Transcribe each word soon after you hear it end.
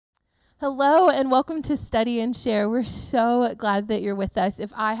Hello and welcome to Study and Share. We're so glad that you're with us.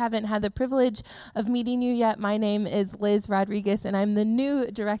 If I haven't had the privilege of meeting you yet, my name is Liz Rodriguez and I'm the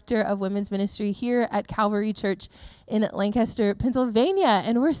new Director of Women's Ministry here at Calvary Church in Lancaster, Pennsylvania.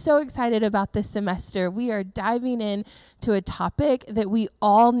 And we're so excited about this semester. We are diving in to a topic that we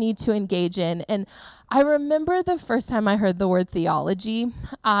all need to engage in. And I remember the first time I heard the word theology.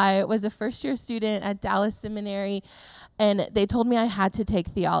 I was a first-year student at Dallas Seminary, and they told me I had to take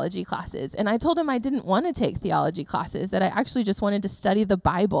theology classes. And I told them I didn't want to take theology classes, that I actually just wanted to study the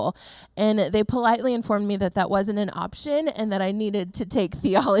Bible. And they politely informed me that that wasn't an option and that I needed to take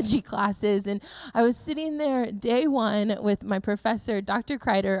theology classes. And I was sitting there day one with my professor, Dr.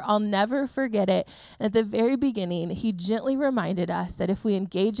 Kreider. I'll never forget it. And at the very beginning, he gently reminded us that if we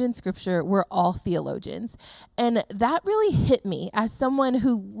engage in Scripture, we're all theologians. And that really hit me as someone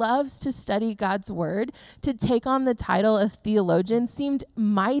who loves to study God's Word. To take on the title of theologian seemed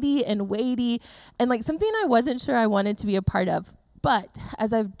mighty and weighty and like something I wasn't sure I wanted to be a part of. But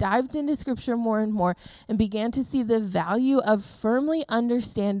as I've dived into Scripture more and more and began to see the value of firmly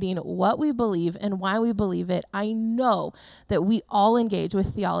understanding what we believe and why we believe it, I know that we all engage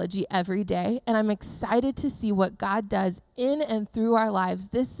with theology every day. And I'm excited to see what God does in and through our lives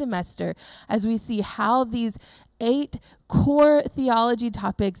this semester as we see how these 8 core theology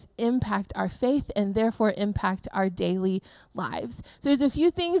topics impact our faith and therefore impact our daily lives. So there's a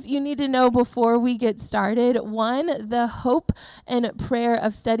few things you need to know before we get started. One, the hope and prayer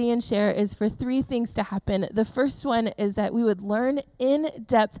of Study and Share is for 3 things to happen. The first one is that we would learn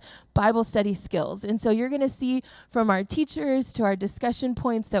in-depth Bible study skills. And so you're going to see from our teachers to our discussion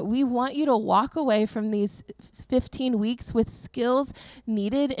points that we want you to walk away from these 15 weeks with skills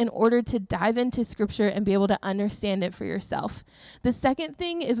needed in order to dive into Scripture and be able to understand it for yourself. The second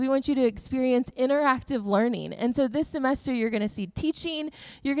thing is we want you to experience interactive learning. And so this semester you're going to see teaching,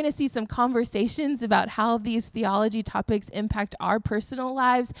 you're going to see some conversations about how these theology topics impact our personal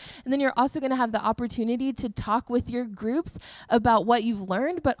lives, and then you're also going to have the opportunity to talk with your groups about what you've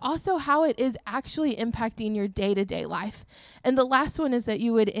learned, but also how it is actually impacting your day-to-day life. And the last one is that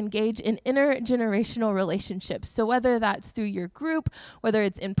you would engage in intergenerational relationships. So whether that's through your group, whether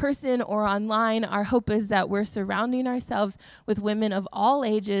it's in person or online, our hope is that we're surrounding ourselves with women of all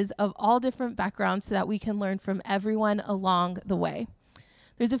ages, of all different backgrounds, so that we can learn from everyone along the way.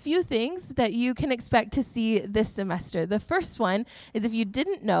 There's a few things that you can expect to see this semester. The first one is, if you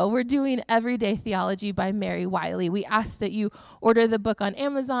didn't know, we're doing Everyday Theology by Mary Wiley. We ask that you order the book on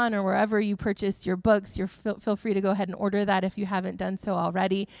Amazon or wherever you purchase your books. Feel free to go ahead and order that if you haven't done so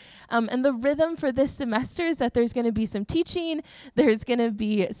already. And the rhythm for this semester is that there's going to be some teaching, there's going to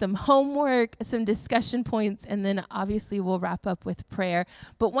be some homework, some discussion points, and then obviously we'll wrap up with prayer.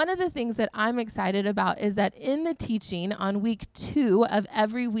 But one of the things that I'm excited about is that in the teaching on week 2 of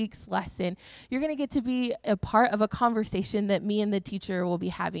every week's lesson, you're going to get to be a part of a conversation that me and the teacher will be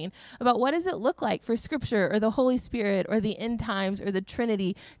having about what does it look like for Scripture or the Holy Spirit or the end times or the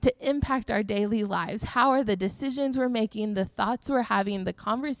Trinity to impact our daily lives. How are the decisions we're making, the thoughts we're having, the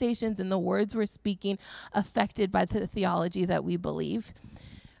conversations and the words we're speaking affected by the theology that we believe?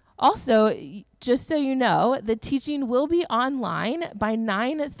 Also, just so you know, the teaching will be online by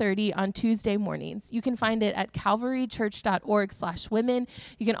 9:30 on Tuesday mornings. You can find it at calvarychurch.org/women.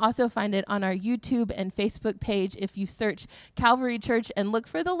 You can also find it on our YouTube and Facebook page if you search Calvary Church and look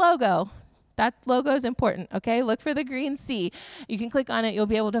for the logo. That logo is important, okay? Look for the green C. You can click on it. You'll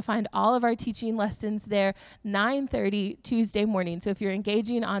be able to find all of our teaching lessons there, 9:30 Tuesday morning. So if you're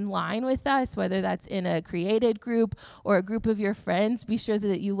engaging online with us, whether that's in a created group or a group of your friends, be sure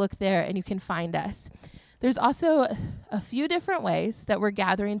that you look there and you can find us. There's also a few different ways that we're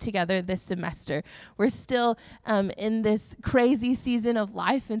gathering together this semester. We're still in this crazy season of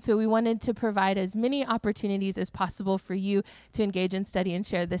life, and so we wanted to provide as many opportunities as possible for you to engage in Study and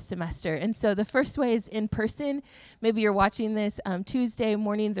Share this semester. And so the first way is in person. Maybe you're watching this Tuesday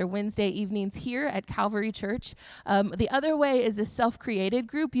mornings or Wednesday evenings here at Calvary Church. The other way is a self-created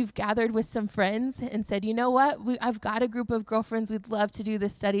group. You've gathered with some friends and said, you know what, I've got a group of girlfriends. We'd love to do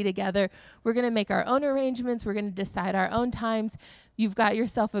this study together. We're going to make our own arrangements. We're going to decide our own times. You've got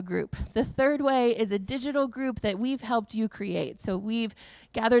yourself a group. The third way is a digital group that we've helped you create. So we've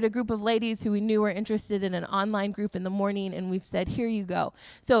gathered a group of ladies who we knew were interested in an online group in the morning, and we've said, here you go.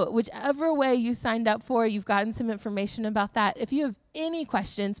 So whichever way you signed up for, you've gotten some information about that. If you have any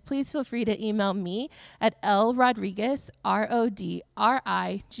questions, please feel free to email me at lrodriguez, RODRIGUEZ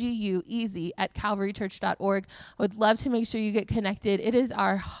 @calvarychurch.org. I would love to make sure you get connected. It is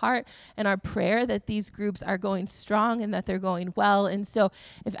our heart and our prayer that these groups are going strong and that they're going well And so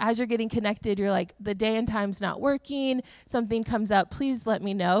if as you're getting connected, you're like, the day and time's not working, something comes up, please let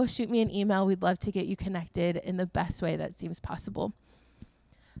me know. Shoot me an email. We'd love to get you connected in the best way that seems possible.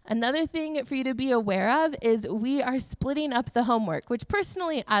 Another thing for you to be aware of is we are splitting up the homework, which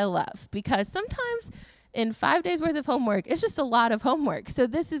personally I love, because sometimes in 5 days worth of homework, it's just a lot of homework. So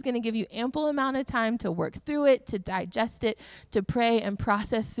this is going to give you ample amount of time to work through it, to digest it, to pray and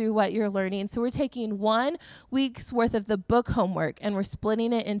process through what you're learning. So we're taking 1 week's worth of the book homework and we're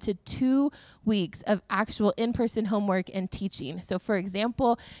splitting it into 2 weeks of actual in-person homework and teaching. So for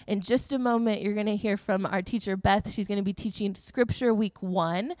example, in just a moment, you're going to hear from our teacher, Beth. She's going to be teaching Scripture week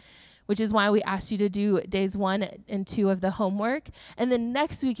 1. Which is why we asked you to do days 1 and 2 of the homework. And then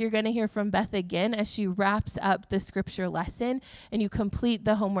next week, you're going to hear from Beth again as she wraps up the scripture lesson and you complete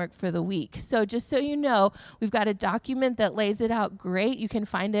the homework for the week. So just so you know, we've got a document that lays it out great. You can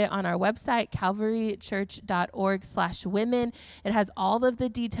find it on our website, calvarychurch.org/women. It has all of the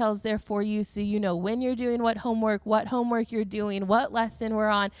details there for you so you know when you're doing what homework you're doing, what lesson we're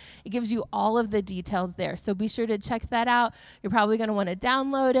on. It gives you all of the details there. So be sure to check that out. You're probably going to want to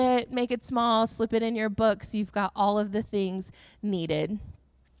download it, make it small, slip it in your book so you've got all of the things needed.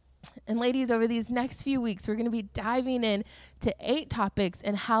 And ladies, over these next few weeks, we're going to be diving in to 8 topics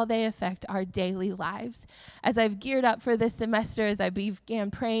and how they affect our daily lives. As I've geared up for this semester, as I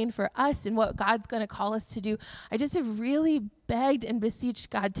began praying for us and what God's going to call us to do, I just have really begged and beseeched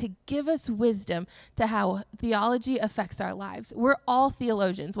God to give us wisdom to how theology affects our lives. We're all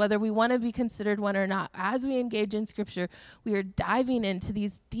theologians, whether we want to be considered one or not. As we engage in Scripture, we are diving into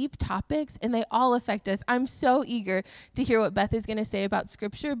these deep topics, and they all affect us. I'm so eager to hear what Beth is going to say about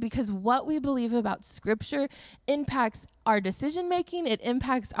Scripture, because what we believe about Scripture impacts our decision-making, it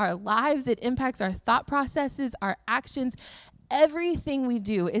impacts our lives, it impacts our thought processes, our actions. Everything we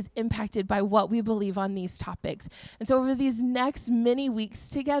do is impacted by what we believe on these topics. And so over these next many weeks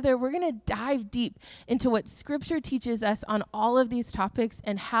together, we're going to dive deep into what Scripture teaches us on all of these topics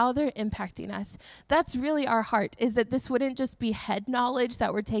and how they're impacting us. That's really our heart, is that this wouldn't just be head knowledge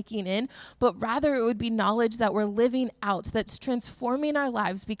that we're taking in, but rather it would be knowledge that we're living out, that's transforming our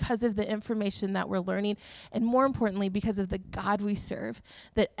lives because of the information that we're learning, and more importantly, because of the God we serve,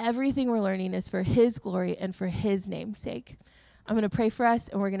 that everything we're learning is for His glory and for His name's sake. I'm going to pray for us,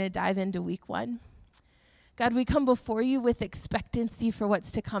 and we're going to dive into week 1. God, we come before you with expectancy for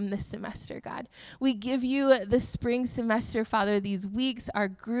what's to come this semester, God. We give you the spring semester, Father, these weeks, our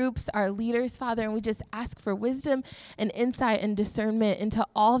groups, our leaders, Father, and we just ask for wisdom and insight and discernment into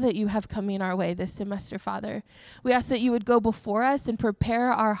all that you have coming our way this semester, Father. We ask that you would go before us and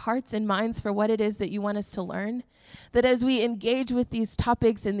prepare our hearts and minds for what it is that you want us to learn. That as we engage with these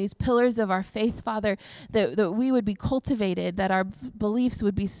topics and these pillars of our faith, Father, that we would be cultivated, that our beliefs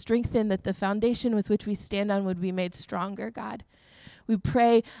would be strengthened, that the foundation with which we stand on would be made stronger, God. We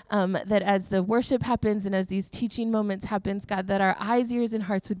pray that as the worship happens and as these teaching moments happens, God, that our eyes, ears, and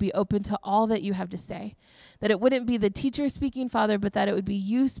hearts would be open to all that you have to say. That it wouldn't be the teacher speaking, Father, but that it would be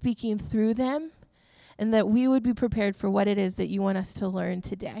you speaking through them, and that we would be prepared for what it is that you want us to learn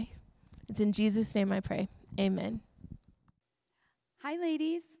today. It's in Jesus' name I pray. Amen. Hi,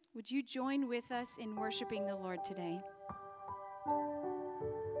 ladies. Would you join with us in worshiping the Lord today?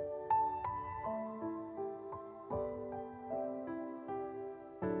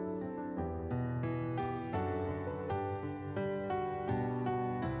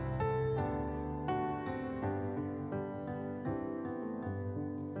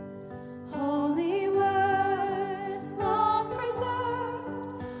 Holy words long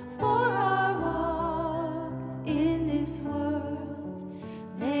preserved for our walk in this world,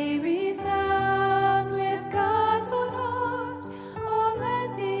 they resound with God's own heart.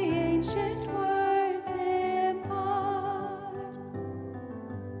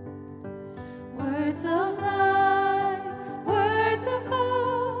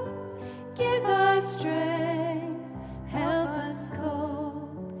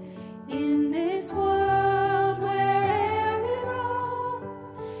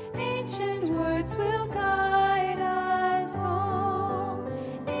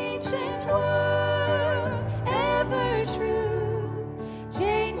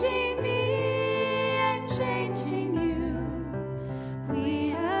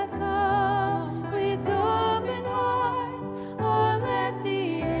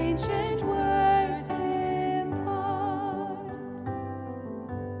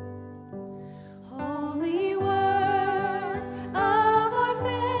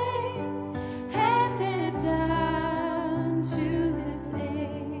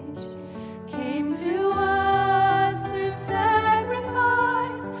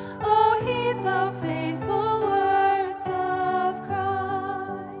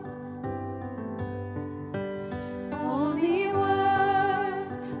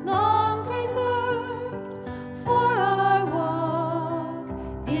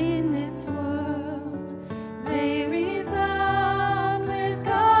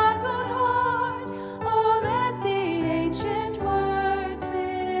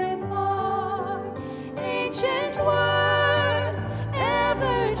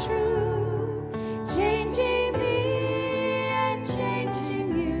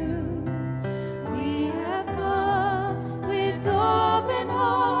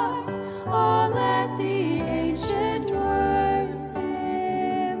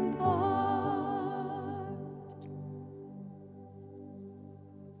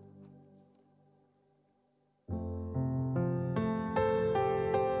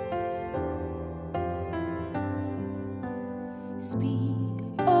 Speak,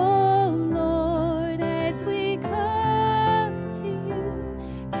 O Lord, as we come to you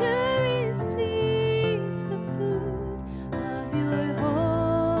to receive the food of your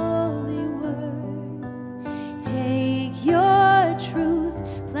holy word. Take your truth,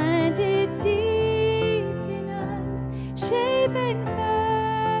 plant it deep in us, shape and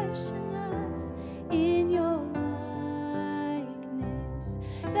fashion us in your likeness,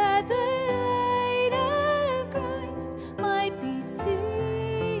 that the light of Christ might be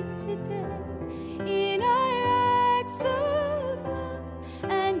seen today in our acts of love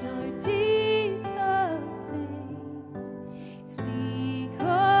and our deeds of faith. Speak,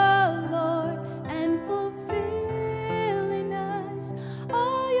 O Lord, and fulfill in us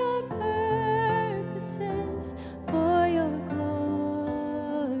all your purposes for your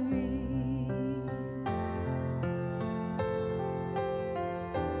glory.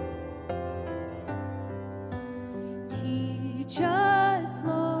 Teach us,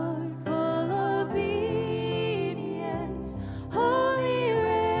 Lord, full obedience, holy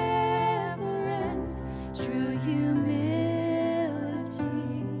reverence, true humility.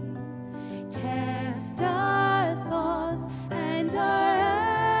 Test our thoughts and our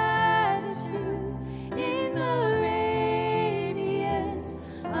attitudes in the radiance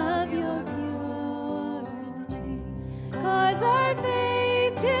of your purity. Cause our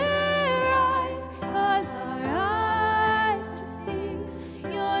faith to rise, cause our eyes to see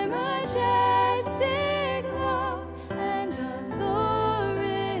your majestic love and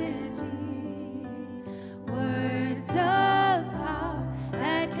authority. Words of power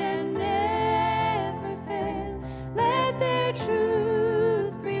that can never fail, let their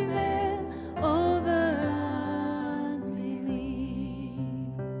truth prevail over unbelief.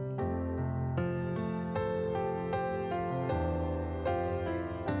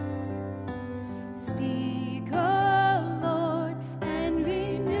 Speak, O Lord, and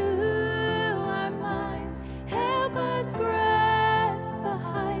renew our minds. Help us grasp the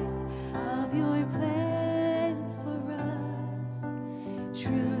heights of your plans for us.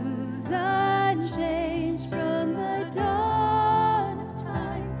 Truths unchanged from the dawn of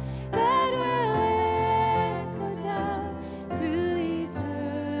time that will echo down through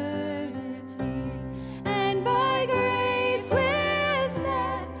eternity. And by grace we'll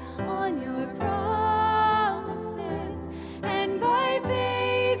stand on your promises, and by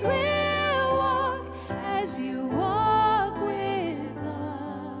faith we'll walk as you walk with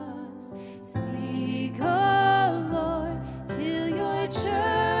us. Speak, O Lord, till your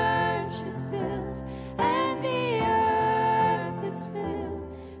church is filled and the earth is filled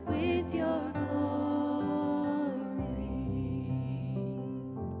with your glory.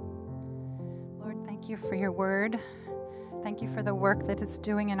 Lord, thank you for your word. Thank you for the work that it's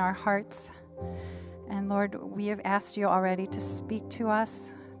doing in our hearts. And Lord, we have asked you already to speak to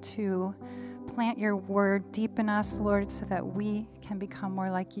us, to plant your word deep in us, Lord, so that we can become more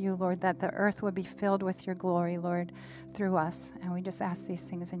like you, Lord, that the earth would be filled with your glory, Lord, through us. And we just ask these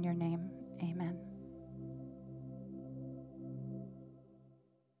things in your name. Amen.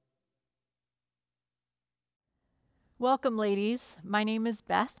 Welcome, ladies. My name is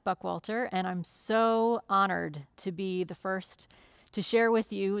Beth Buckwalter, and I'm so honored to be the first to share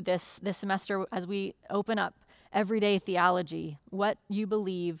with you this semester as we open up everyday theology. What you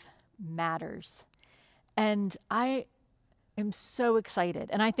believe matters. And I am so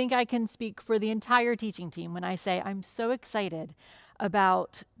excited, and I think I can speak for the entire teaching team when I say I'm so excited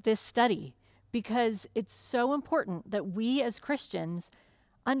about this study, because it's so important that we as Christians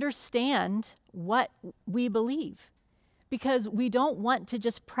understand what we believe. Because we don't want to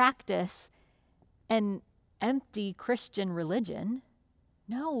just practice an empty Christian religion.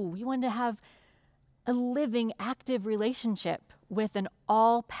 No, we want to have a living, active relationship with an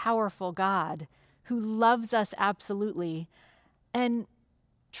all-powerful God who loves us absolutely and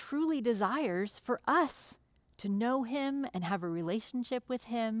truly desires for us to know him and have a relationship with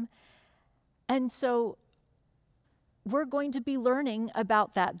him. And so we're going to be learning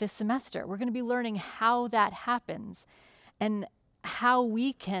about that this semester. We're going to be learning how that happens and how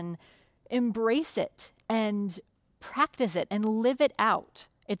we can embrace it and practice it and live it out.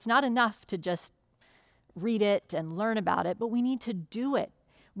 It's not enough to just read it and learn about it, but we need to do it.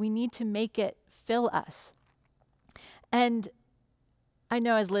 We need to make it fill us. And I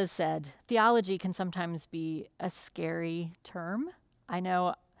know, as Liz said, theology can sometimes be a scary term. I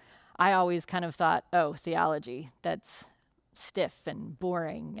know I always kind of thought, oh, theology, that's stiff and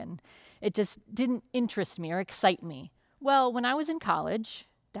boring, and it just didn't interest me or excite me. Well, when I was in college,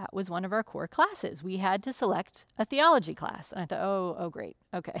 that was one of our core classes. We had to select a theology class. And I thought, oh, great.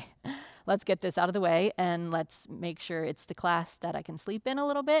 Okay. let's get this out of the way and let's make sure it's the class that I can sleep in a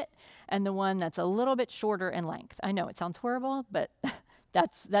little bit and the one that's a little bit shorter in length. I know it sounds horrible, but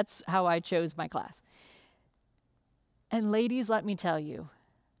that's how I chose my class. And ladies, let me tell you,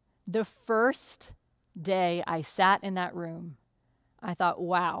 the first day I sat in that room, I thought,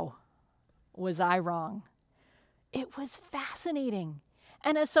 wow, was I wrong? It was fascinating.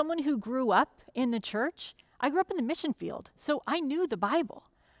 And as someone who grew up in the church, I grew up in the mission field, so I knew the Bible.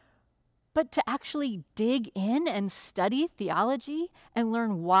 But to actually dig in and study theology and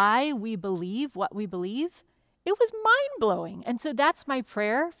learn why we believe what we believe, it was mind-blowing. And so that's my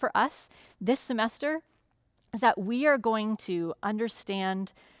prayer for us this semester, is that we are going to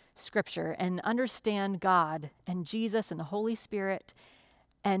understand Scripture and understand God and Jesus and the Holy Spirit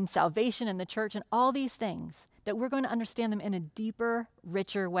and salvation and the church and all these things, that we're going to understand them in a deeper,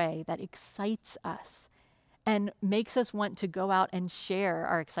 richer way that excites us and makes us want to go out and share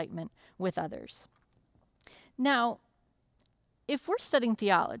our excitement with others. Now, if we're studying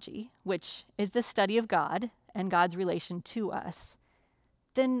theology, which is the study of God and God's relation to us,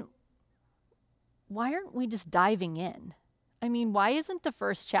 then why aren't we just diving in? I mean, why isn't the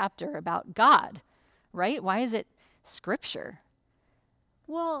first chapter about God, right? Why is it Scripture?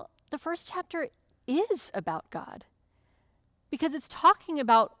 Well, the first chapter is about God because it's talking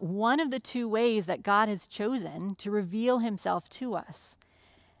about one of the two ways that God has chosen to reveal himself to us.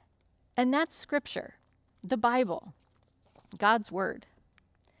 And that's Scripture, the Bible, God's Word.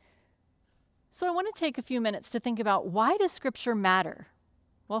 So I want to take a few minutes to think about, why does Scripture matter?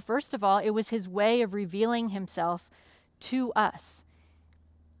 Well, first of all, it was his way of revealing himself to us.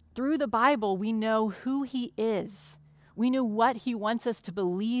 Through the Bible, we know who he is. We know what he wants us to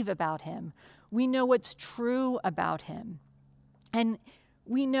believe about him. We know what's true about him. And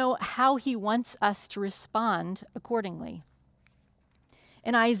we know how he wants us to respond accordingly.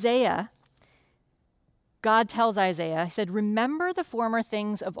 In Isaiah, God tells Isaiah, he said, "Remember the former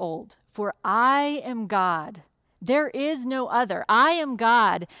things of old, for I am God. There is no other. I am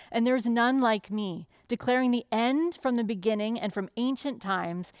God, and there's none like me, declaring the end from the beginning and from ancient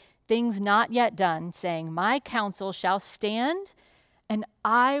times, things not yet done, saying, my counsel shall stand, and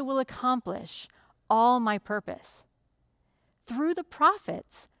I will accomplish all my purpose." Through the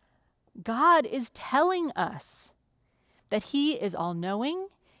prophets, God is telling us that he is all-knowing,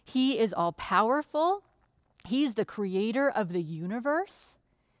 he is all-powerful, he's the creator of the universe,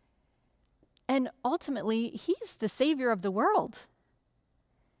 and ultimately, he's the savior of the world.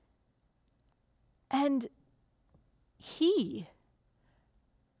 And he,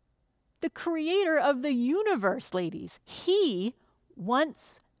 the creator of the universe, ladies, he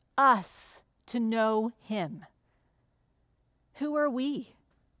wants us to know him. Who are we?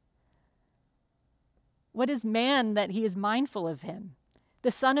 What is man that he is mindful of him?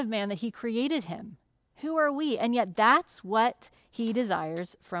 The Son of Man that he created him. Who are we? And yet that's what he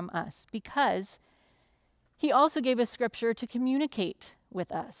desires from us, because he also gave us Scripture to communicate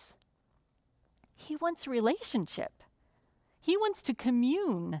with us. He wants relationship. He wants to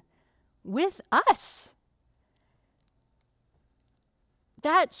commune with us.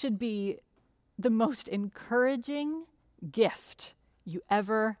 That should be the most encouraging gift you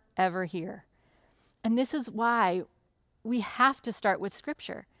ever hear. And this is why we have to start with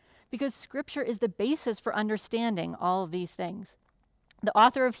Scripture, because Scripture is the basis for understanding all of these things. The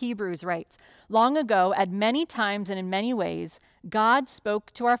author of Hebrews writes, "Long ago, at many times and in many ways, God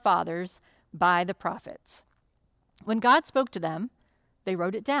spoke to our fathers by the prophets. When God spoke to them, they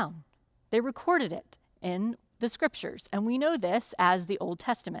wrote it down. They recorded it in the Scriptures, and we know this as the Old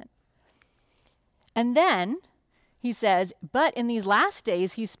Testament." And then he says, "But in these last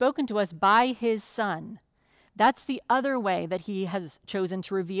days, he's spoken to us by his Son." That's the other way that he has chosen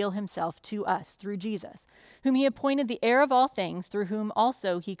to reveal himself to us, through Jesus, whom he appointed the heir of all things, through whom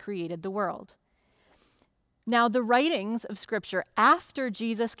also he created the world. Now, the writings of Scripture after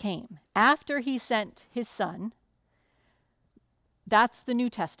Jesus came, after he sent his Son, that's the New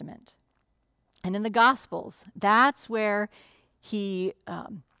Testament. And in the Gospels, that's where he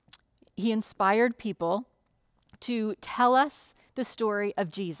inspired people to tell us the story of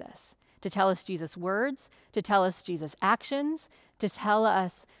Jesus, to tell us Jesus' words, to tell us Jesus' actions, to tell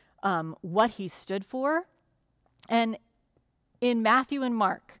us what he stood for. And in Matthew and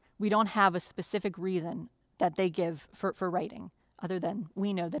Mark, we don't have a specific reason that they give for writing, other than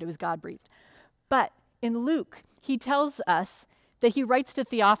we know that it was God-breathed. But in Luke, he tells us that he writes to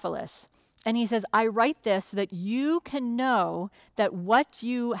Theophilus, and he says, "I write this so that you can know that what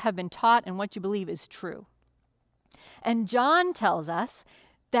you have been taught and what you believe is true." And John tells us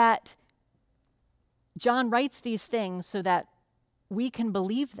that John writes these things so that we can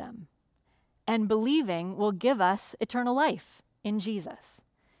believe them, and believing will give us eternal life in Jesus.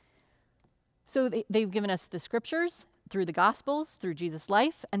 So they've given us the scriptures through the Gospels, through Jesus'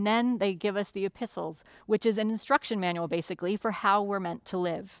 life, and then they give us the epistles, which is an instruction manual, basically, for how we're meant to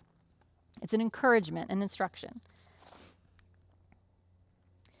live. It's an encouragement and instruction.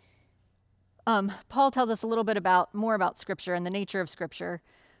 Paul tells us a little bit more about Scripture and the nature of Scripture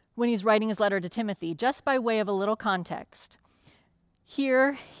when he's writing his letter to Timothy, just by way of a little context.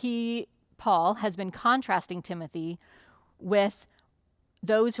 Here, Paul, has been contrasting Timothy with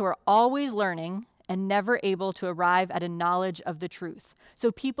those who are always learning and never able to arrive at a knowledge of the truth.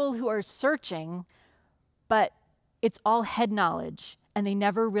 So people who are searching, but it's all head knowledge, and they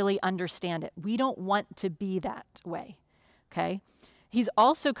never really understand it. We don't want to be that way, okay? He's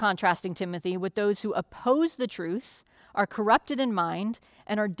also contrasting Timothy with those who oppose the truth, are corrupted in mind,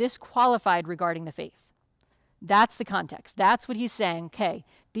 and are disqualified regarding the faith. That's the context. That's what he's saying. Okay,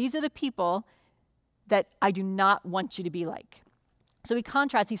 these are the people that I do not want you to be like. So he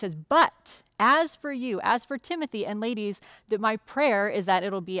contrasts, he says, but as for you, as for Timothy and ladies, that my prayer is that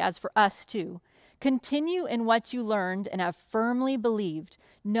it'll be as for us too. Continue in what you learned and have firmly believed,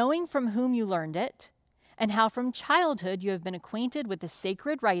 knowing from whom you learned it, and how from childhood you have been acquainted with the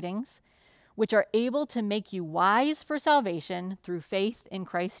sacred writings, which are able to make you wise for salvation through faith in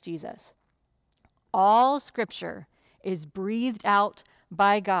Christ Jesus. All Scripture is breathed out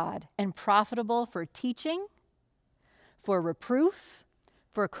by God and profitable for teaching, for reproof,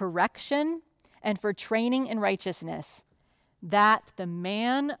 for correction, and for training in righteousness, that the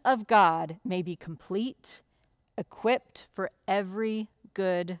man of God may be complete, equipped for every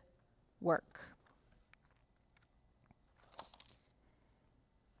good work.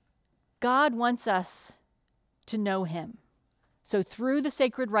 God wants us to know him. So through the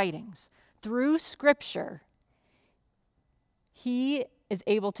sacred writings, through Scripture, he is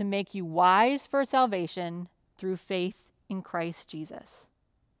able to make you wise for salvation through faith in Christ Jesus.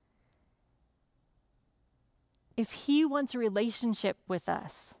 If he wants a relationship with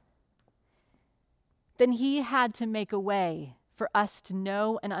us, then he had to make a way for us to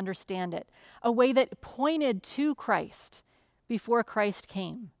know and understand it, a way that pointed to Christ before Christ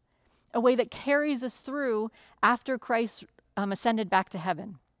came, a way that carries us through after Christ ascended back to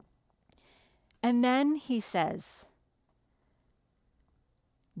heaven. And then he says,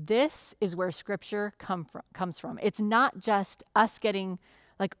 this is where Scripture comes from. It's not just us getting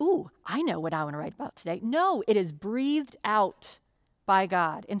like, ooh, I know what I want to write about today. No, it is breathed out by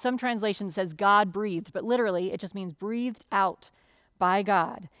God. In some translations it says God breathed, but literally it just means breathed out by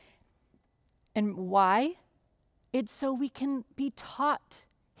God. And why? It's so we can be taught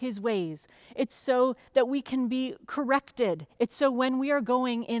his ways. It's so that we can be corrected. It's so when we are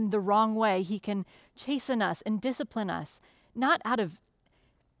going in the wrong way, he can chasten us and discipline us, not out of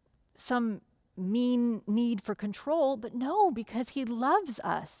some mean need for control, but no, because he loves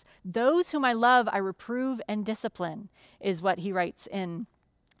us. Those whom I love, I reprove and discipline, is what he writes in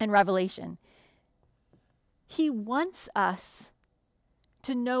Revelation. He wants us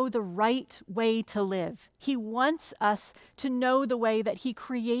to know the right way to live. He wants us to know the way that he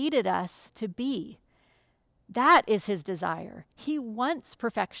created us to be. That is his desire. He wants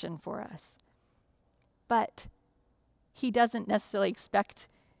perfection for us. But he doesn't necessarily expect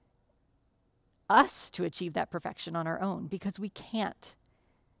us to achieve that perfection on our own, because we can't.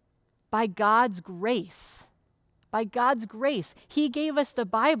 By God's grace, he gave us the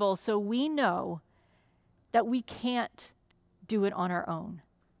Bible so we know that we can't do it on our own.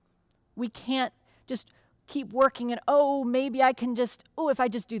 We can't just keep working and, maybe I can just, if I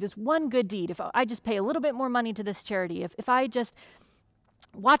just do this one good deed, if I just pay a little bit more money to this charity, if I just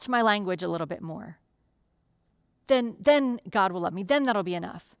watch my language a little bit more, then God will love me, then that'll be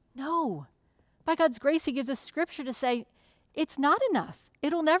enough. No. By God's grace, he gives us Scripture to say, it's not enough.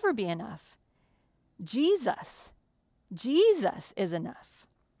 It'll never be enough. Jesus is enough.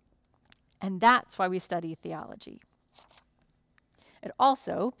 And that's why we study theology. It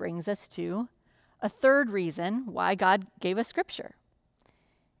also brings us to a third reason why God gave us Scripture.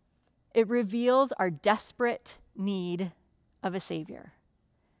 It reveals our desperate need of a Savior.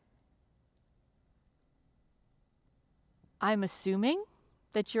 I'm assuming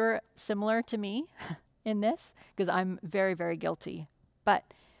that you're similar to me in this, because I'm very, very guilty. But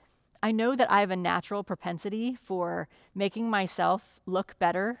I know that I have a natural propensity for making myself look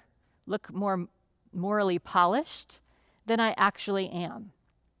better, look more morally polished than I actually am.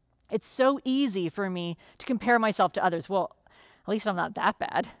 It's so easy for me to compare myself to others. Well, at least I'm not that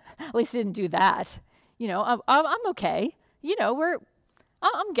bad. At least I didn't do that. I'm okay.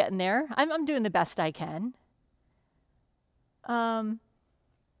 I'm getting there. I'm doing the best I can.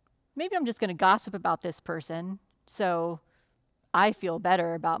 maybe I'm just going to gossip about this person so I feel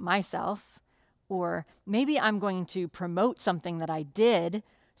better about myself. Or maybe I'm going to promote something that I did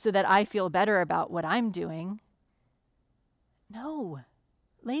so that I feel better about what I'm doing. No,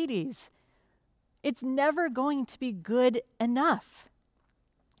 ladies, it's never going to be good enough.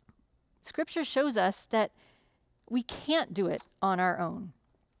 Scripture shows us that we can't do it on our own.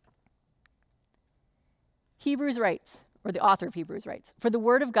 Hebrews writes, or the author of Hebrews writes, "For the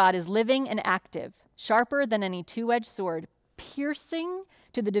word of God is living and active, sharper than any two-edged sword, piercing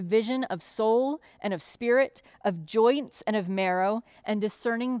to the division of soul and of spirit, of joints and of marrow, and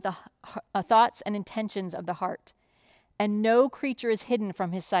discerning the thoughts and intentions of the heart. And no creature is hidden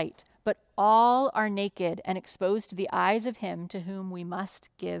from his sight, but all are naked and exposed to the eyes of him to whom we must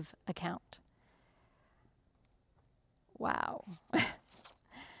give account." Wow.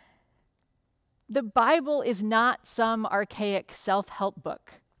 The Bible is not some archaic self-help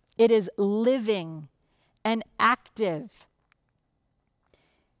book. It is living and active,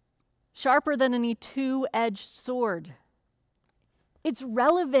 sharper than any two-edged sword. It's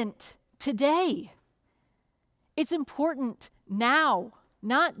relevant today. It's important now,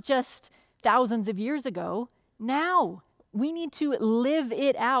 not just thousands of years ago. Now, we need to live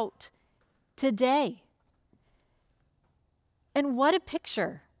it out today. And what a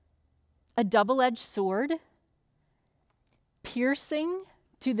picture. A double-edged sword, piercing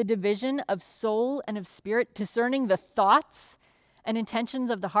to the division of soul and of spirit, discerning the thoughts and intentions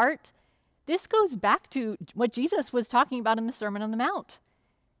of the heart. This goes back to what Jesus was talking about in the Sermon on the Mount.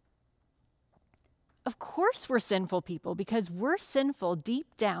 Of course we're sinful people because we're sinful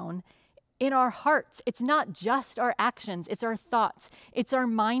deep down in our hearts. It's not just our actions, it's our thoughts, it's our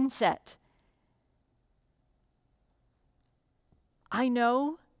mindset. I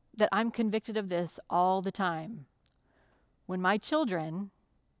know that I'm convicted of this all the time. When my children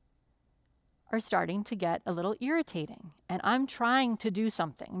are starting to get a little irritating and I'm trying to do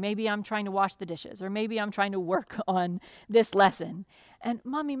something. Maybe I'm trying to wash the dishes, or maybe I'm trying to work on this lesson. And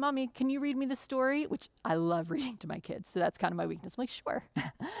mommy, can you read me the story? Which I love reading to my kids, so that's kind of my weakness. I'm like, sure,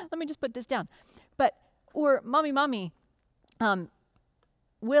 let me just put this down. Or mommy,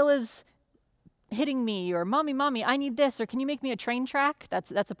 Will is hitting me, or mommy, I need this, or can you make me a train track?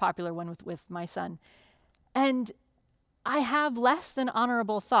 That's a popular one with my son. And I have less than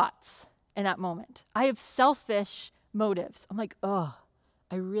honorable thoughts in that moment. I have selfish motives. I'm like, oh,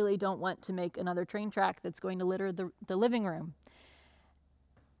 I really don't want to make another train track that's going to litter the living room.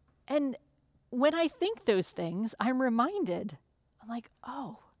 And when I think those things, I'm reminded, I'm like,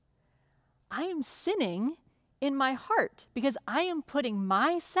 oh, I am sinning in my heart because I am putting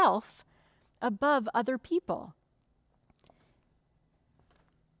myself above other people.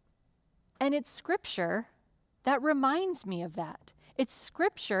 And it's Scripture that reminds me of that. It's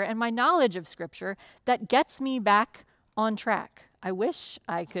Scripture and my knowledge of Scripture that gets me back on track. I wish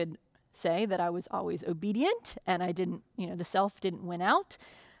I could say that I was always obedient and I didn't, the self didn't win out,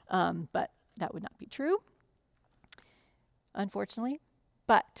 but that would not be true, unfortunately.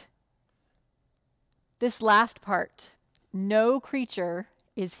 But this last part, no creature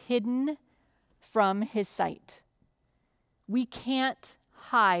is hidden from his sight. We can't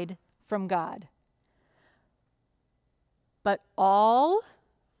hide from God. But all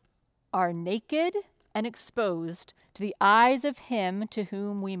are naked and exposed to the eyes of him to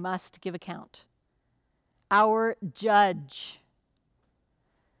whom we must give account. Our judge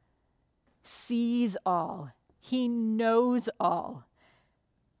sees all. He knows all.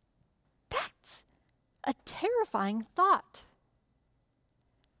 That's a terrifying thought.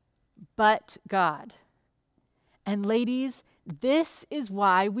 But God. And ladies, this is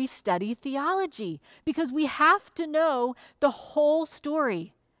why we study theology, because we have to know the whole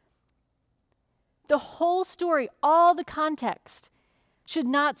story. The whole story, all the context, should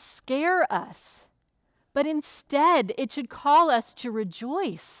not scare us, but instead it should call us to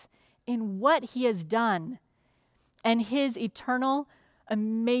rejoice in what he has done and his eternal,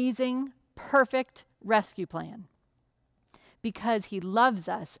 amazing, perfect rescue plan. Because he loves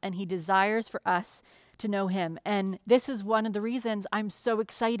us and he desires for us to know him. And this is one of the reasons I'm so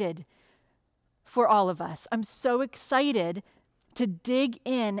excited for all of us. I'm so excited to dig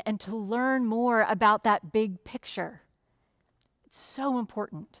in and to learn more about that big picture. It's so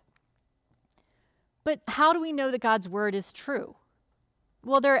important. But how do we know that God's word is true?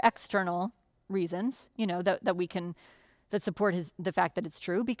 Well, there are external reasons, that support the fact that it's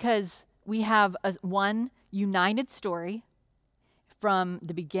true, because we have one united story from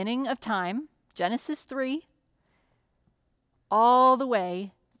the beginning of time, Genesis 3, all the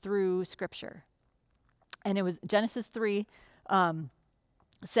way through Scripture. And it was Genesis 3,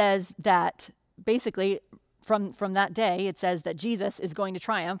 says that basically from that day, it says that Jesus is going to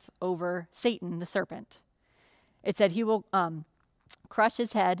triumph over Satan, the serpent. It said he will crush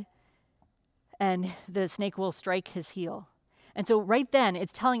his head and the snake will strike his heel. And so right then,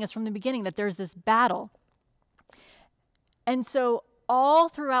 it's telling us from the beginning that there's this battle. And so all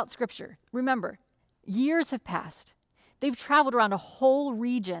throughout Scripture, remember, years have passed. They've traveled around a whole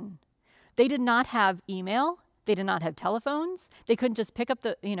region. They did not have email. They did not have telephones. They couldn't just pick up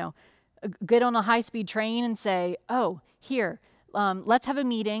get on a high-speed train and say, oh, here, let's have a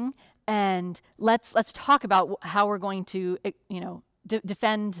meeting and let's talk about how we're going to,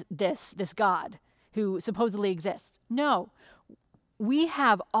 defend this God who supposedly exists. No, we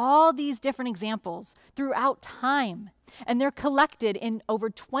have all these different examples throughout time, and they're collected in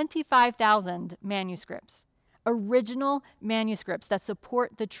over 25,000 manuscripts, original manuscripts that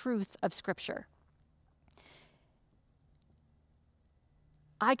support the truth of Scripture.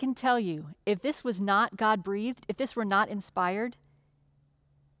 I can tell you, if this was not God-breathed, if this were not inspired,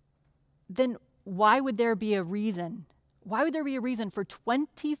 then why would there be a reason? Why would there be a reason for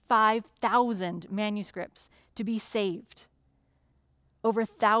 25,000 manuscripts to be saved over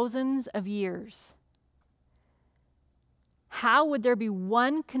thousands of years? How would there be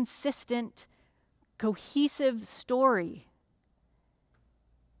one consistent, cohesive story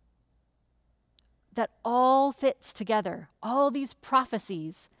that all fits together, all these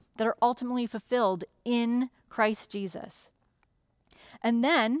prophecies that are ultimately fulfilled in Christ Jesus? And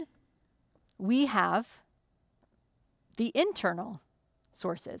then we have the internal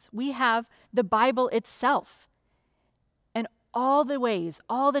sources. We have the Bible itself and all the ways,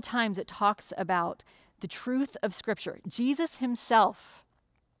 all the times it talks about the truth of Scripture. Jesus himself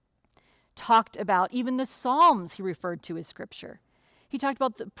talked about even the Psalms he referred to as Scripture. He talked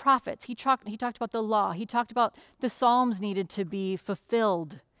about the prophets. He talked about the law. He talked about the Psalms needed to be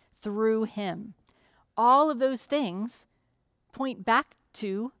fulfilled through him. All of those things point back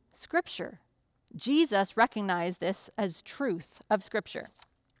to Scripture. Jesus recognized this as truth of Scripture.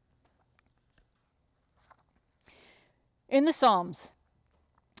 In the Psalms,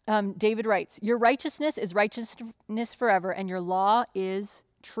 David writes, "Your righteousness is righteousness forever, and your law is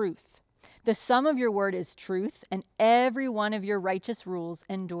truth. The sum of your word is truth, and every one of your righteous rules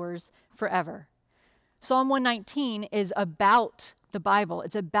endures forever." Psalm 119 is about the Bible.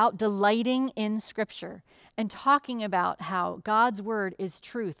 It's about delighting in Scripture and talking about how God's word is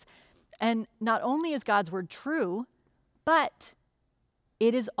truth. And not only is God's word true, but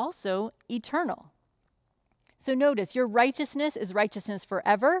it is also eternal. So notice, your righteousness is righteousness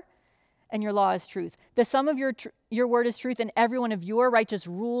forever, and your law is truth. The sum of your word is truth, and every one of your righteous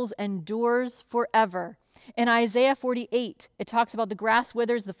rules endures forever. In Isaiah 48, it talks about the grass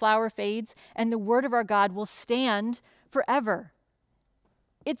withers, the flower fades, and the word of our God will stand forever.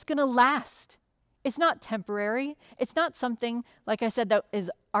 It's going to last. It's not temporary. It's not something, like I said, that is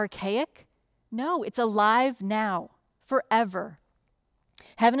archaic. No, it's alive now, forever.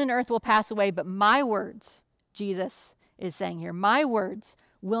 Heaven and earth will pass away, but my words, Jesus is saying here, my words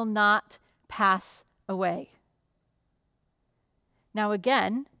will not pass away. Now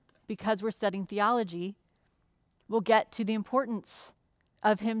again, because we're studying theology, we'll get to the importance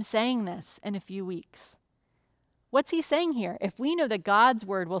of him saying this in a few weeks. What's he saying here? If we know that God's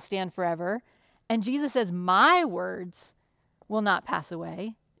word will stand forever, and Jesus says, my words will not pass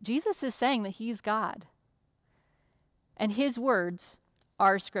away, Jesus is saying that he's God. And his words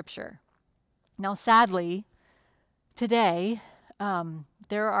are Scripture. Now, sadly, today,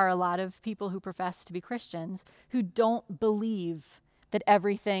 there are a lot of people who profess to be Christians who don't believe that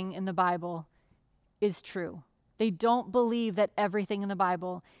everything in the Bible is true. They don't believe that everything in the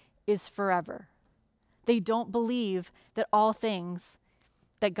Bible is forever. They don't believe that all things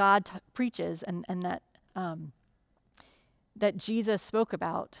that God preaches and that Jesus spoke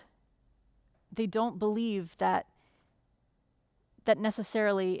about, they don't believe that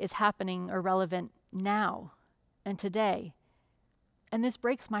necessarily is happening or relevant now and today. And this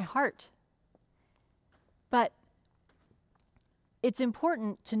breaks my heart. But it's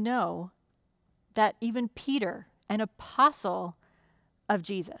important to know that even Peter, an apostle of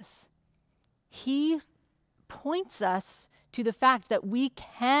Jesus, he points us to the fact that we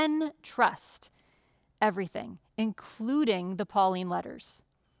can trust everything, including the Pauline letters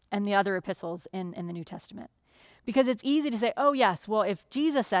and the other epistles in the New Testament. Because it's easy to say, oh yes, well, if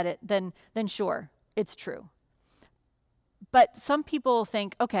Jesus said it, then sure, it's true. But some people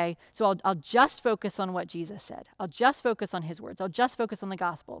think, okay, so I'll just focus on what Jesus said. I'll just focus on his words. I'll just focus on the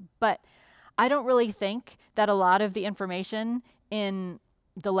gospel. But I don't really think that a lot of the information in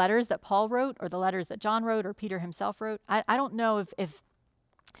the letters that Paul wrote or the letters that John wrote or Peter himself wrote, I don't know if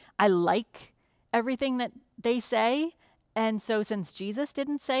I like everything that they say. And so since Jesus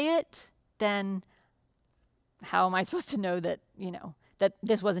didn't say it, then how am I supposed to know that, that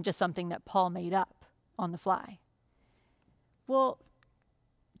this wasn't just something that Paul made up on the fly? Well,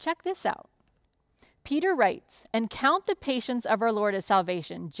 check this out. Peter writes, "And count the patience of our Lord as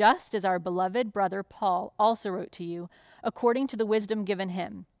salvation, just as our beloved brother Paul also wrote to you, according to the wisdom given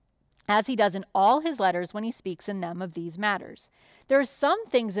him, as he does in all his letters when he speaks in them of these matters. There are some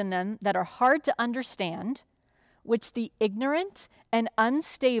things in them that are hard to understand, which the ignorant and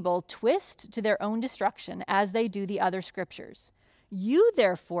unstable twist to their own destruction, as they do the other scriptures. You,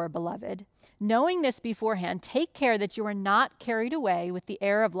 therefore, beloved, knowing this beforehand, take care that you are not carried away with the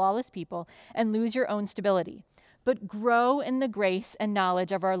error of lawless people and lose your own stability, but grow in the grace and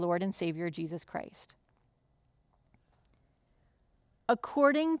knowledge of our Lord and Savior Jesus Christ.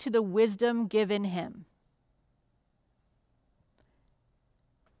 According to the wisdom given him."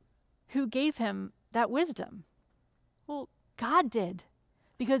 Who gave him that wisdom? Well, God did,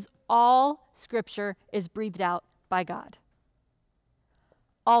 because all Scripture is breathed out by God.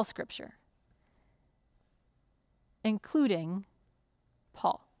 All Scripture, including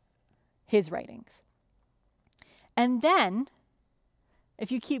Paul, his writings. And then,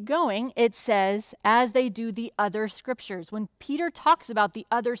 if you keep going, it says, as they do the other Scriptures. When Peter talks about the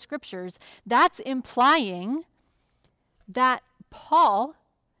other Scriptures, that's implying that Paul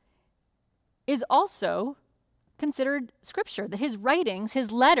is also considered Scripture, that his writings,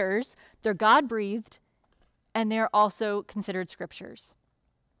 his letters, they're God-breathed, and they're also considered Scriptures.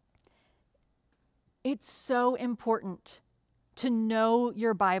 It's so important to know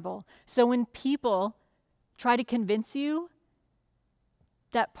your Bible. So when people try to convince you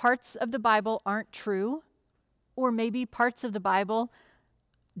that parts of the Bible aren't true, or maybe parts of the Bible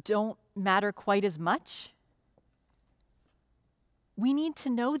don't matter quite as much, we need to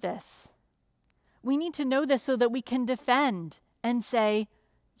know this. We need to know this so that we can defend and say,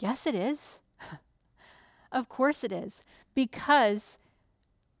 yes, it is. Of course it is. Because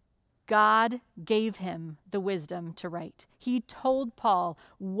God gave him the wisdom to write. He told Paul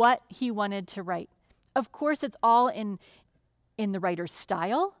what he wanted to write. Of course, it's all in the writer's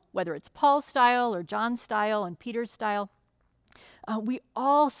style, whether it's Paul's style or John's style and Peter's style. We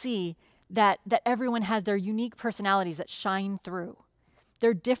all see that everyone has their unique personalities that shine through.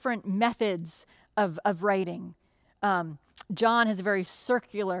 Their different methods of writing. John has a very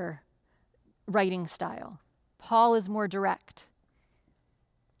circular writing style. Paul is more direct.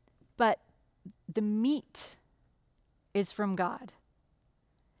 But the meat is from God.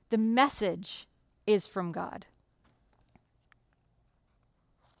 The message is from God.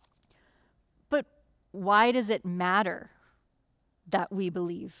 But why does it matter that we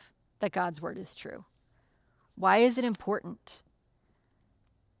believe that God's word is true? Why is it important?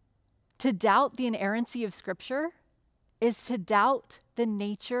 To doubt the inerrancy of Scripture is to doubt the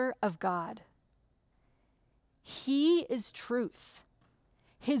nature of God. He is truth.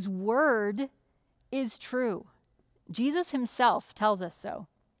 His word is true. Jesus himself tells us so.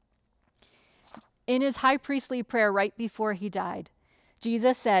 In his high priestly prayer right before he died,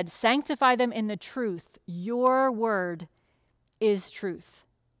 Jesus said, "Sanctify them in the truth. Your word is truth."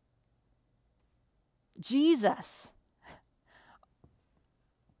 Jesus,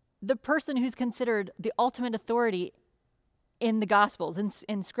 the person who's considered the ultimate authority in the Gospels,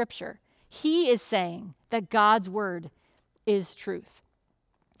 in Scripture, he is saying that God's word is truth.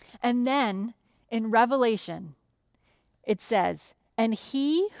 And then in Revelation, it says, "And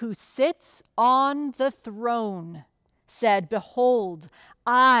he who sits on the throne said, 'Behold,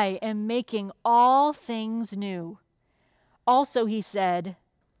 I am making all things new.' Also he said,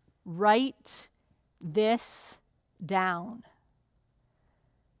 'Write this down.'"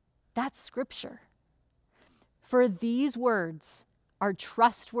 That's Scripture. For these words are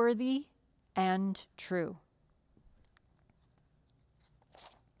trustworthy and true.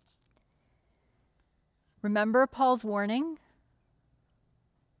 Remember Paul's warning?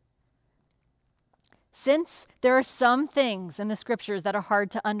 Since there are some things in the Scriptures that are hard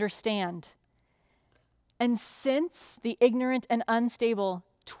to understand, and since the ignorant and unstable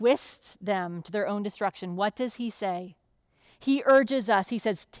twist them to their own destruction, what does he say? He urges us, he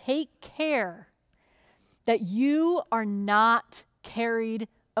says, take care that you are not carried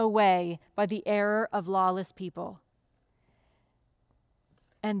away by the error of lawless people,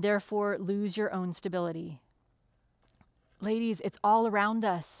 and therefore lose your own stability. Ladies, it's all around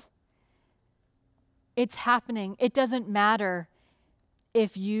us. It's happening. It doesn't matter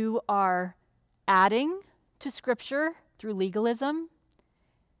if you are adding to Scripture through legalism.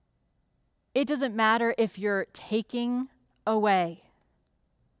 It doesn't matter if you're taking away.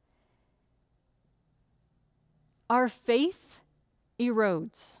 Our faith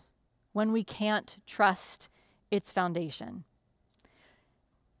erodes when we can't trust its foundation.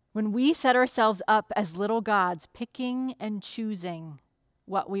 When we set ourselves up as little gods, picking and choosing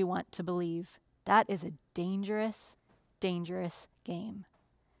what we want to believe, that is a dangerous, dangerous game.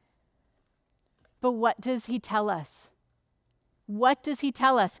 But what does he tell us? What does he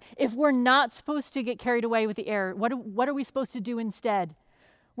tell us? If we're not supposed to get carried away with the error, what are we supposed to do instead?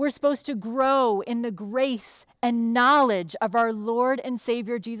 We're supposed to grow in the grace and knowledge of our Lord and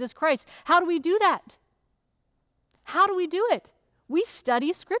Savior Jesus Christ. How do we do that? How do we do it? We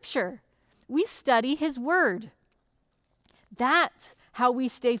study Scripture. We study His Word. That's how we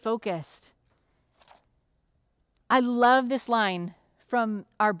stay focused. I love this line from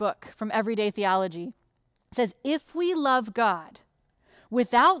our book, from Everyday Theology. It says, if we love God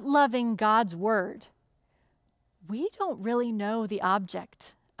without loving God's Word, we don't really know the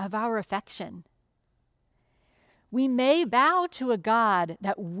object of our affection. We may bow to a God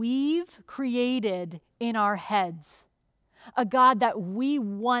that we've created in our heads, a God that we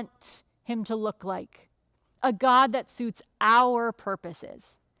want Him to look like, a God that suits our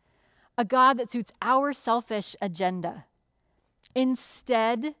purposes, a God that suits our selfish agenda,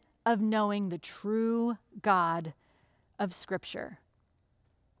 instead of knowing the true God of Scripture.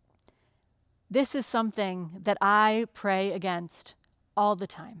 This is something that I pray against all the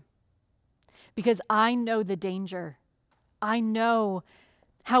time because I know the danger. I know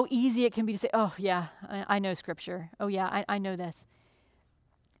how easy it can be to say, oh, yeah, I know Scripture. Oh, yeah, I know this.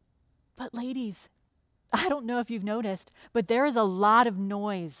 But ladies, I don't know if you've noticed, but there is a lot of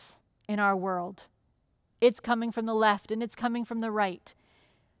noise in our world. It's coming from the left and it's coming from the right.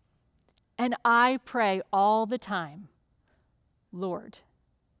 And I pray all the time, Lord,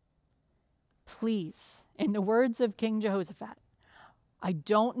 please, in the words of King Jehoshaphat, I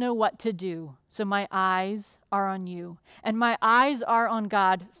don't know what to do, so my eyes are on you. And my eyes are on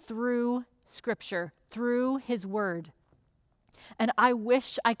God through Scripture, through His Word. And I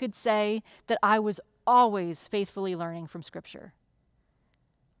wish I could say that I was always faithfully learning from Scripture.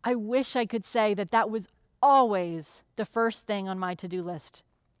 I wish I could say that that was always the first thing on my to-do list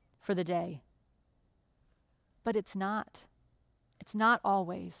for the day. But it's not. It's not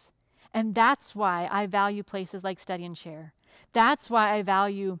always. And that's why I value places like Study and Share. That's why I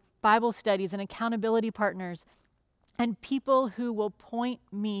value Bible studies and accountability partners and people who will point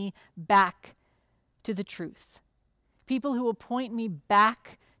me back to the truth. People who will point me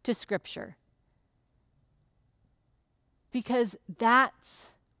back to Scripture. Because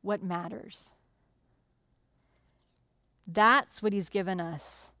that's what matters. That's what He's given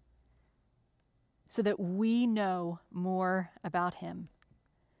us so that we know more about Him.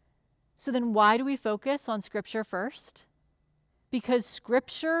 So then why do we focus on Scripture first? Because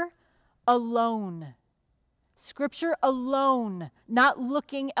Scripture alone, not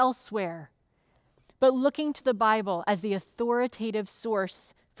looking elsewhere, but looking to the Bible as the authoritative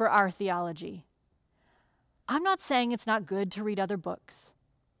source for our theology. I'm not saying it's not good to read other books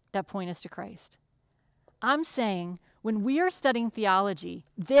that point us to Christ. I'm saying when we are studying theology,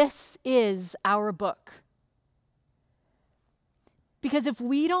 this is our book. Because if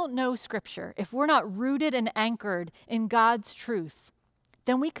we don't know Scripture, if we're not rooted and anchored in God's truth,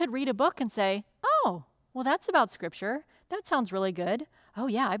 then we could read a book and say, oh, well, that's about Scripture. That sounds really good. Oh,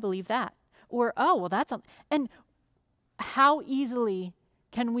 yeah, I believe that. Or, oh, well, that's... And how easily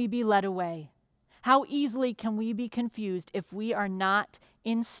can we be led away? How easily can we be confused if we are not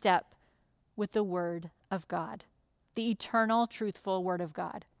in step with the Word of God, the eternal, truthful Word of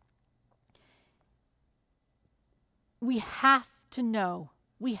God? We have to know,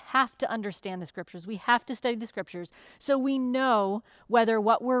 we have to understand the Scriptures, we have to study the Scriptures so we know whether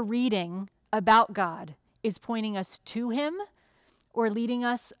what we're reading about God is pointing us to Him or leading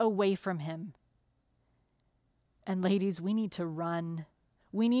us away from Him. And ladies, we need to run.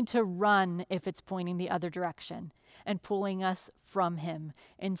 We need to run if it's pointing the other direction and pulling us from Him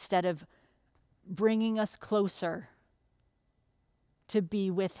instead of bringing us closer to be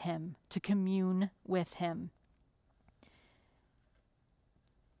with Him, to commune with Him.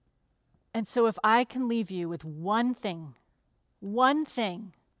 And so if I can leave you with one thing,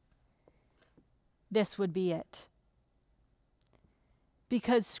 this would be it.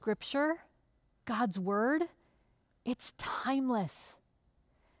 Because Scripture, God's Word, it's timeless.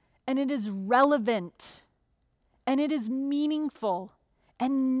 And it is relevant. And it is meaningful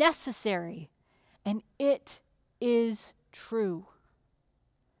and necessary. And it is true.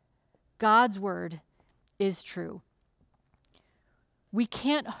 God's Word is true. We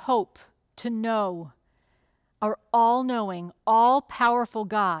can't hope to know our all-knowing, all-powerful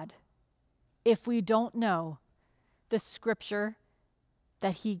God if we don't know the scripture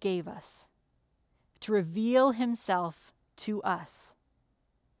that he gave us, to reveal himself to us,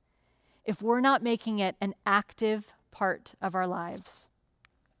 if we're not making it an active part of our lives.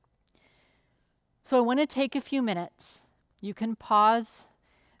 So I want to take a few minutes. You can pause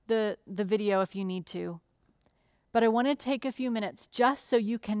the video if you need to, but I want to take a few minutes just so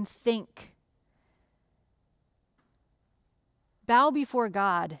you can think. Bow before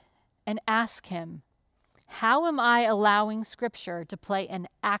God and ask him, how am I allowing Scripture to play an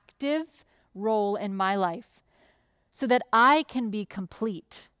active role in my life so that I can be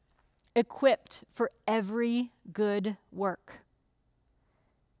complete, equipped for every good work?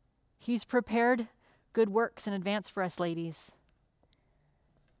 He's prepared good works in advance for us, ladies.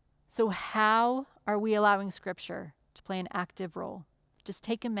 So how are we allowing Scripture to play an active role? Just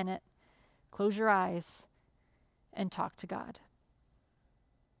take a minute, close your eyes, and talk to God.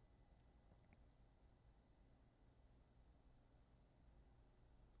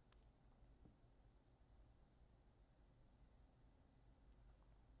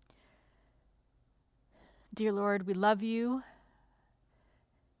 Dear Lord, we love you,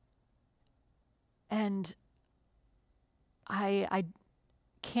 and I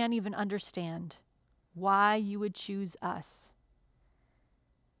can't even understand why you would choose us.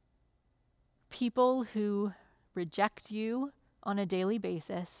 People who reject you on a daily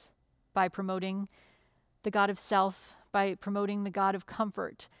basis by promoting the God of self, by promoting the God of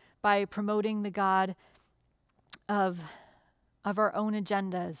comfort, by promoting the God of our own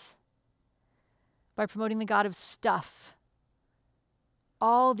agendas, by promoting the God of stuff.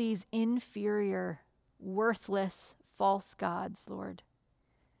 All these inferior, worthless, false gods, Lord.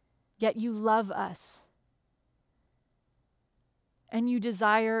 Yet you love us. And you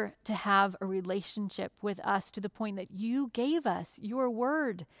desire to have a relationship with us to the point that you gave us your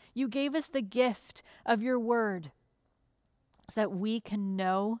word. You gave us the gift of your word so that we can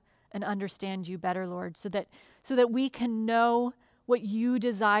know and understand you better, Lord, so that we can know what you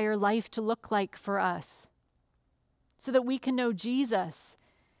desire life to look like for us, so that we can know Jesus,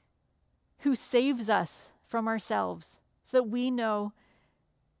 who saves us from ourselves, so that we know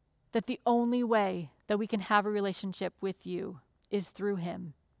that the only way that we can have a relationship with you is through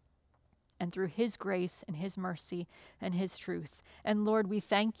him and through his grace and his mercy and his truth. And Lord, we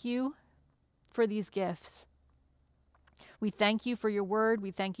thank you for these gifts. We thank you for your word.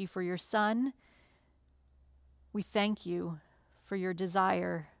 We thank you for your Son. We thank you for your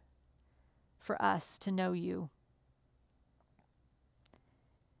desire for us to know you.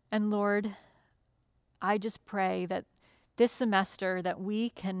 And Lord, I just pray that this semester that we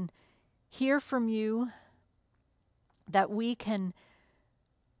can hear from you, that we can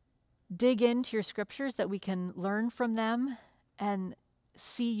dig into your scriptures, that we can learn from them and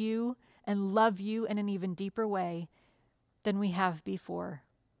see you and love you in an even deeper way than we have before.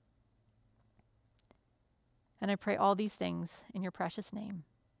 And I pray all these things in your precious name.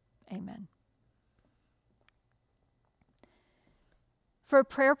 Amen. For a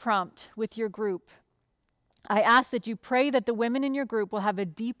prayer prompt with your group, I ask that you pray that the women in your group will have a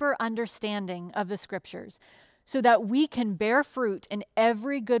deeper understanding of the scriptures so that we can bear fruit in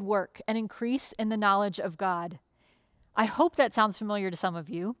every good work and increase in the knowledge of God. I hope that sounds familiar to some of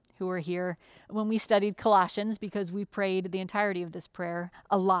you who were here when we studied Colossians, because we prayed the entirety of this prayer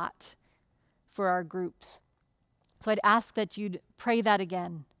a lot for our groups. So I'd ask that you'd pray that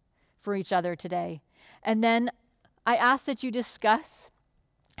again for each other today. And then I ask that you discuss,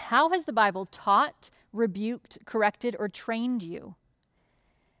 how has the Bible taught, rebuked, corrected, or trained you?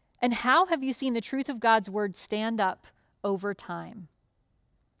 And how have you seen the truth of God's word stand up over time?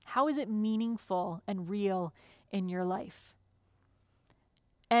 How is it meaningful and real in your life?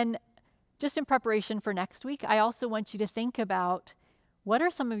 And just in preparation for next week, I also want you to think about, what are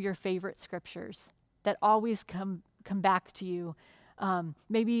some of your favorite scriptures that always come back to you?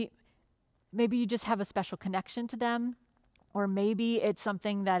 Maybe you just have a special connection to them, or maybe it's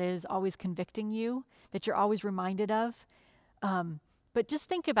something that is always convicting you, that you're always reminded of. But just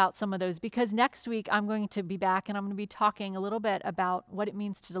think about some of those, because next week I'm going to be back and I'm going to be talking a little bit about what it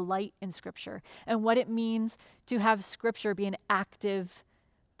means to delight in Scripture and what it means to have Scripture be an active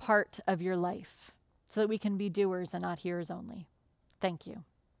part of your life so that we can be doers and not hearers only. Thank you.